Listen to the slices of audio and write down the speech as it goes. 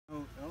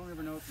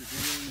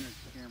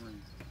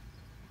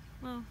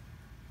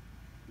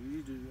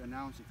to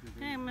announce if you're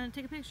ready. Okay, I'm going to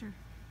take a picture.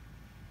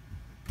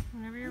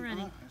 Whenever you're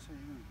ready. I saw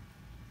you.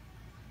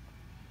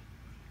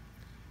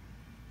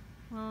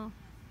 Well,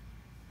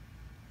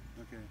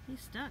 Okay.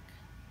 he's stuck.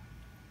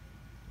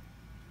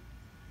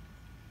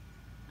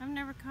 I've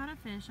never caught a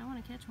fish. I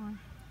want to catch one.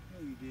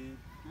 Yeah, you did.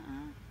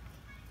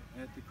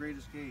 At the Great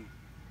Escape.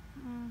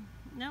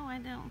 No, I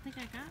don't think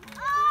I got one.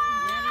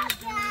 Oh, Daddy's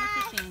doing the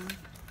fishing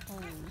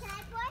holes.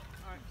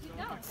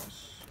 Alright,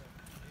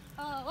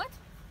 go. What?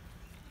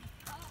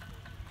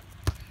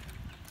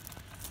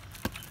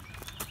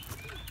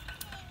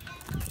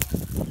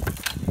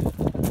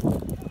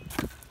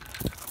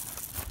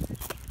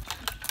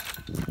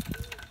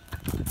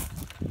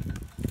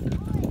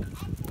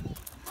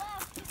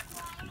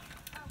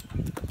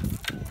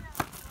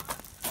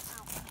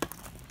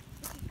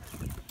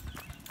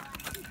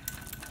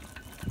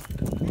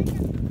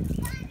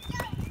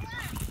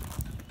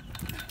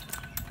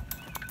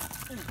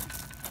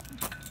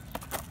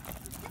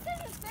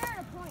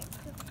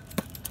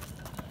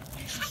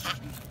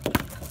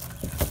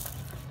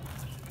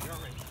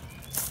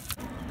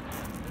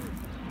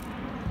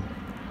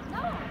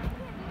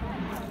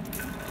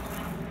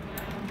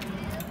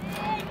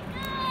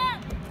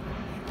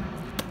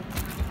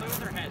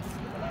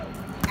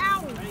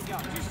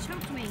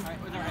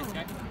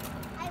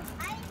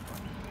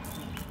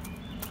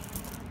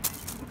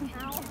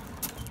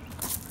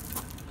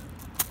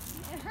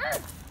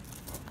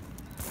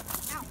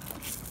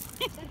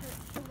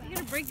 You're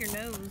gonna break your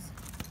nose.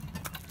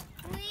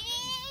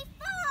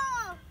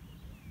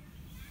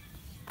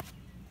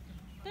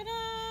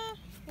 Ta-da!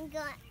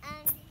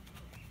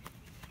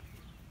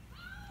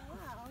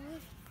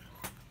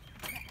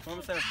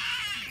 Almost there.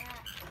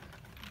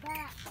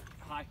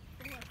 Hi.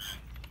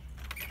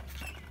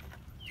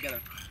 Together.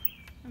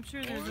 I'm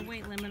sure there's a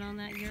weight limit on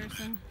that,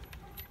 Garrison.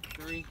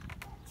 3. It's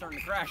starting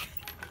to crack.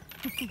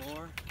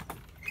 4.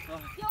 Yo,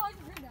 I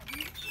just heard that,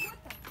 dude. What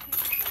the?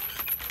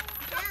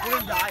 We're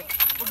gonna die.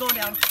 We're going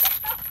down.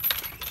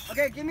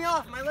 Okay, get me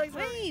off. My legs are...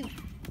 Wave!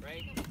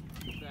 Right.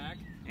 Back.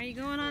 Are you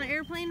going on an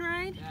airplane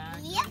ride? Back.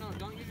 Yep. No,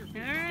 don't use your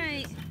feet.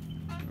 Alright.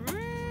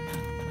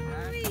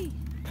 Whee!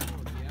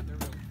 Yeah, there we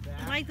go.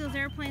 Back. I like those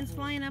airplanes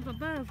flying up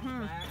above,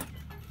 huh? Back.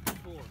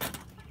 4.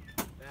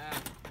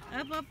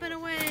 Back. Up and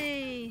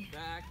away.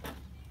 Back.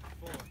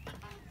 4.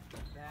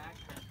 Back.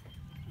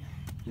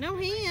 No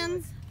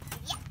hands.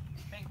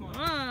 Bank one.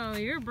 Whoa,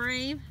 you're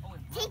brave.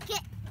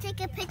 Take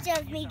a picture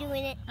of me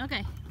doing it.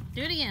 Okay,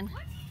 do it again.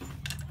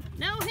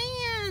 No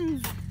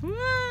hands.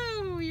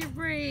 Whoa, you're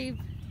brave.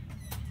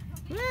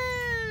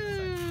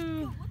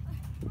 Woo!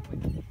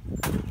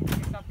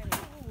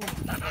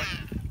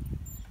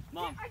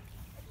 Mom,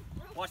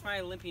 watch my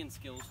Olympian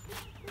skills.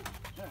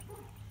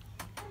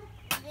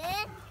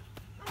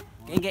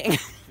 Gang, gang.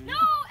 No,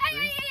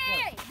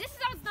 hey, this is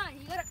how it's done.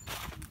 You gotta.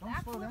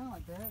 Don't slow down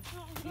like that.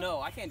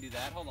 No, I can't do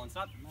that. Hold on,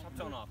 stop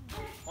towing off.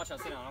 Watch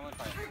out, sit down. I'm gonna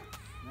try it.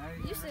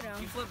 You sit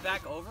down. You flip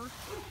back over.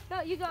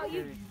 No, you go.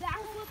 You back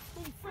flip,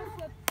 then front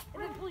flip,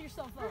 and then pull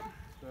yourself up.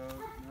 So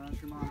now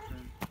it's your mom's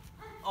turn.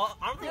 Oh,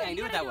 I don't think I can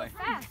do it that way.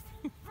 Fast.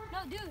 No,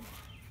 dude.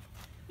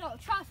 No,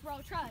 trust,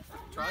 bro. Trust.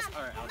 Trust?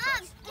 All right, I'll Mom,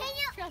 trust. can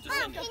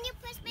you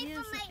push me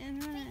Yes, from my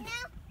and run feet it.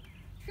 now?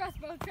 Trust,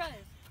 bro. Trust.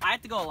 I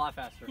have to go a lot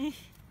faster. You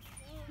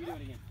do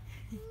it again.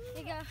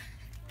 You go.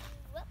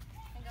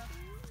 And go.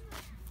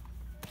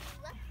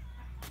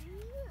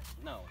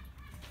 No.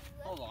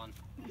 Hold on.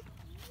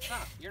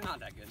 Stop. You're not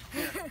that good.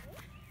 Here.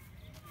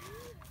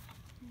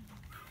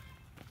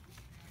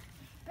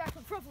 Back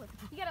flip, front flip.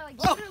 You gotta like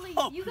Oh, literally.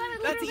 oh, You gotta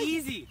that's literally.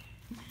 easy.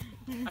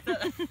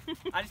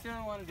 I just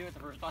didn't want to do it the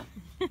first time.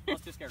 I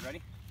was too scared.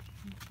 Ready?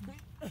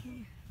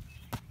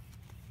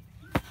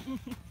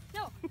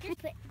 No. Do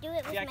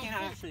it with Yeah, I my can't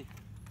feet. actually.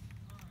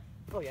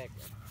 Oh yeah.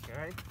 Okay,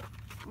 ready?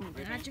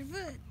 Got your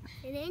foot.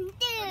 And then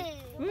do.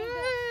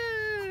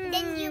 Woo!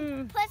 Then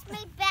you push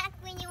me back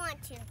when you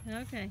want to.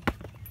 Okay.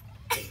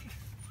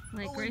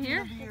 Like right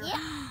here?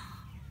 Yeah.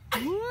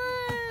 Woo!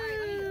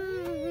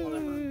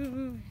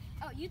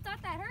 Oh, you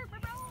thought that hurt, bro?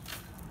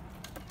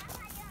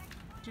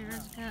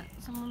 Jared's got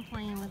someone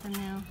playing with him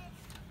now.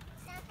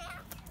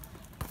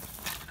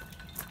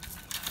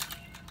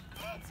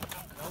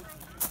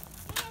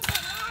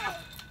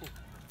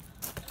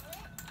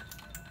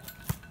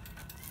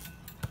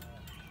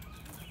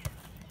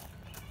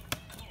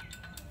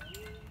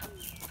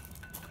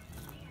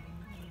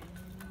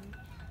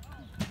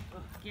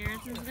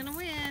 Garrison's gonna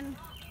win.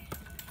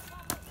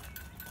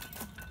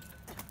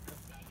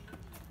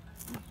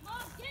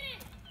 Mom, get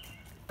it!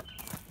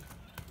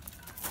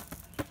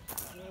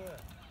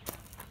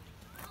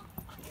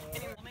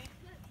 Can you hold me?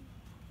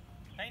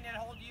 Can I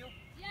hold you?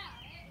 Yeah.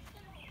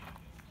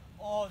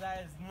 Oh,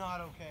 that is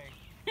not okay.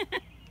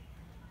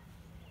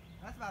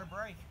 That's about to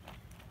break.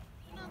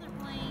 Another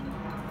plane.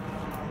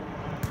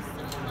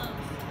 So close.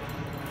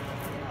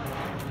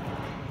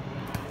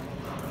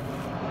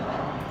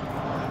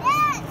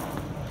 Yes.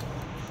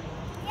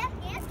 Yep.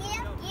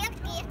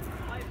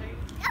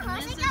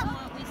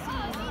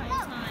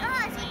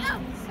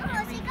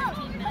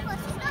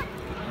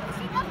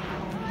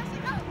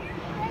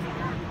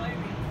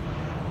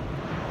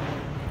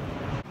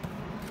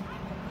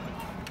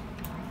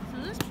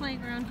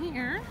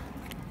 here.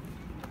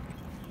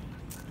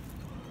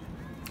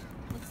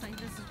 Looks like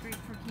this is great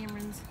for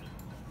Cameron's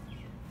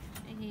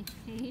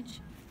age.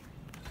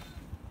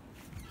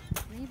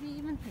 Maybe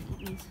even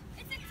Peyton's.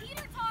 It's a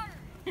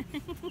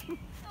teeter-totter!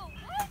 Oh,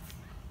 what?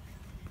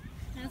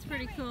 That's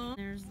pretty cool.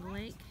 There's the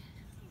lake.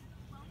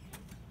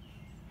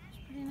 It's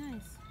pretty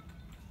nice.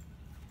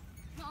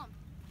 Mom,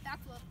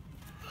 backflip.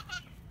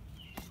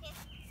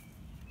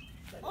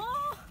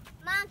 Oh!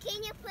 Mom,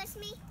 can you push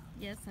me?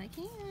 Yes, I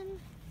can.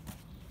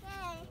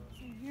 Yay.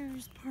 So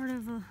here's part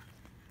of a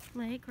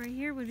lake. Right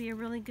here would be a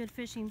really good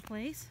fishing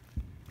place.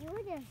 You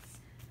would just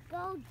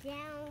go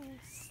down,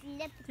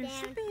 slip There down.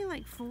 should be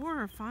like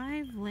 4 or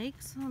 5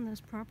 lakes on this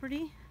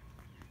property.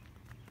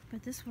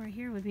 But this right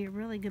here would be a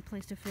really good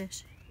place to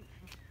fish.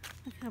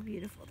 Look how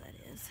beautiful that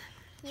is.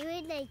 You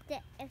would like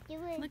that if you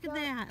would Look go, at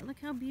that. Look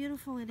how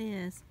beautiful it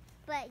is.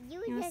 But you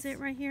would You want to just sit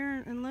right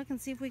here and look and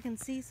see if we can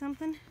see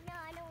something? No,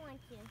 I don't want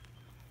to.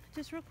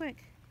 Just real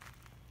quick.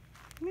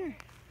 Come here.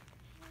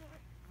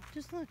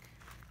 Just look.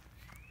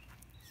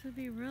 This would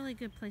be a really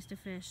good place to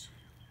fish.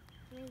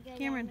 You wanna go down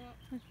Cameron.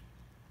 there?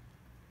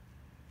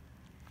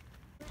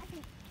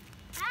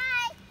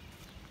 Hi.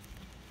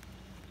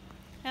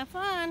 Have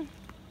fun.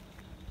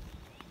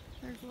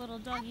 There's a little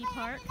doggy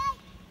park.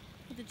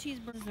 But the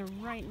cheeseburgers are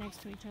right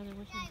next to each other,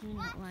 which I do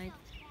not like.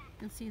 You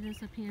can see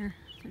this up here.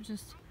 They're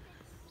just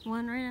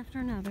one right after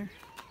another.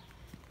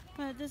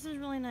 But this is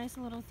really nice,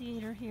 a little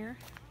theater here.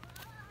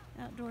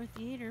 Outdoor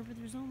theater, but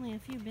there's only a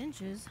few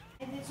benches.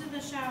 And these are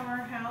the shower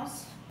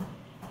house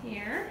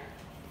here.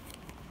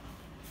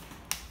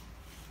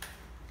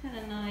 Kind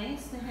of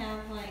nice. They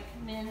have like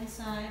men's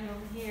side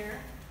over here.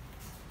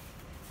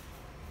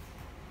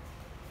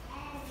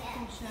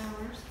 And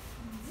showers.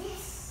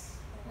 This.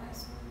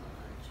 Basswood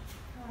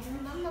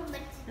Lodge. Mama, but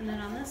And then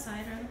on this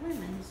side are the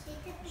women's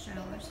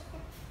showers.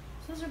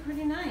 So those are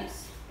pretty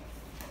nice.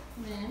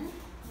 Men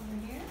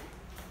over here.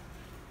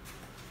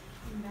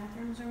 And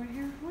bathrooms over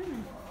here for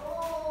women.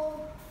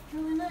 oh,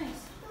 Really nice.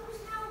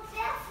 there's no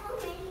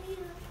bathroom in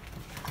here.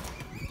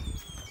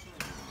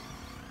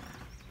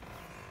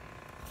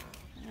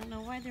 I don't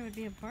know why there would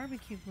be a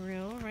barbecue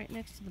grill right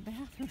next to the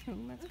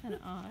bathroom. That's kind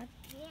of odd.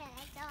 Yeah,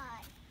 that's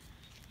odd.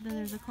 Then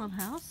there's a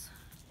clubhouse,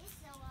 It's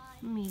so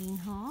odd. meeting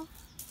hall.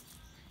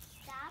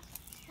 Stop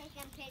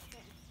taking pictures.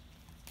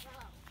 Go.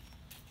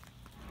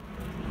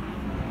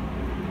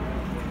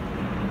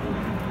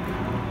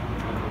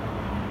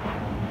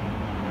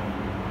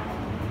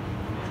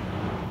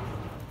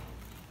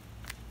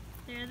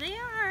 There they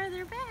are.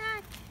 They're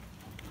back.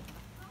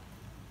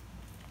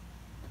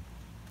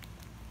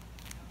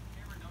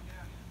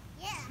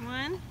 Yeah.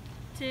 1,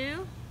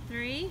 2,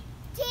 3.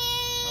 Cheese!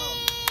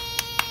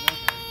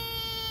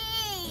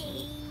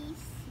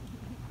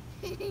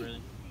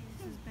 Really?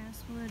 This is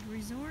Basswood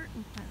Resort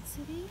in Platte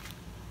City.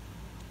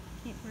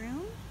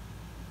 Campground.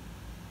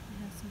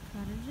 We have some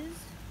cottages.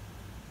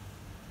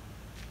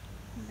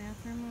 A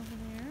bathroom over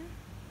there.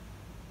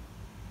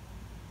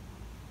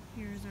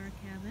 Here's our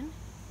cabin.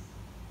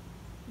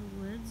 The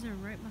woods are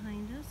right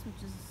behind us,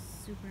 which is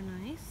super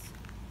nice.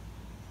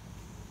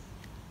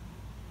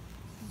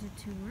 This is a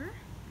tour.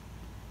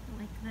 I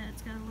like that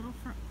it's got a little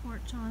front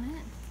porch on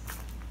it.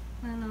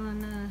 Plan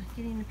on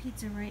getting the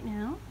pizza right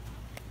now.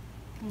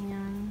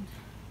 And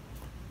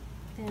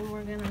then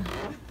we're gonna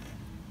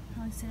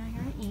probably sit out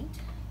here and eat.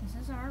 This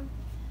is our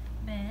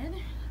bed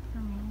for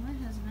me and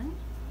my husband.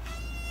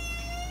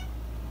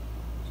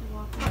 You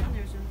walk in,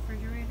 there's a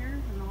refrigerator,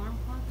 an alarm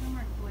clock, and a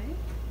microwave,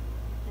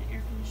 an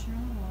air conditioner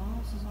on the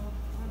wall. This is all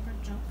our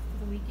junk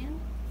for the weekend.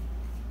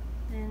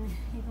 Then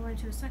you go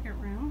into a second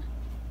room.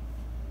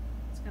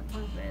 It's got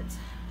bunk beds.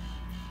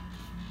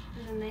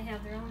 And then they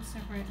have their own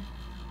separate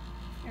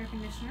air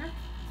conditioner.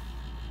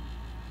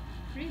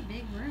 Pretty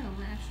big room,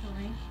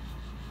 actually.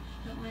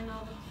 Put in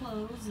all the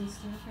clothes and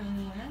stuff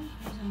everywhere.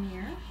 There's a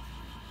mirror.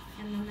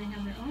 And then they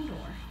have their own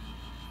door.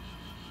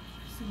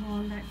 So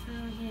going back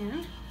through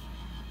again.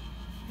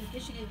 I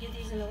guess you could get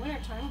these in the winter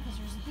time because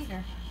there's a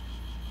heater.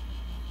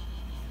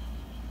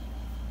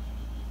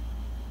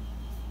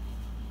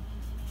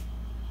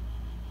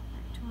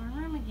 Back to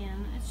our room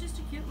again. It's just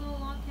a cute little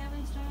log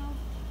cabin style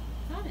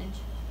cottage.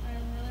 I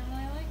really,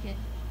 really like it.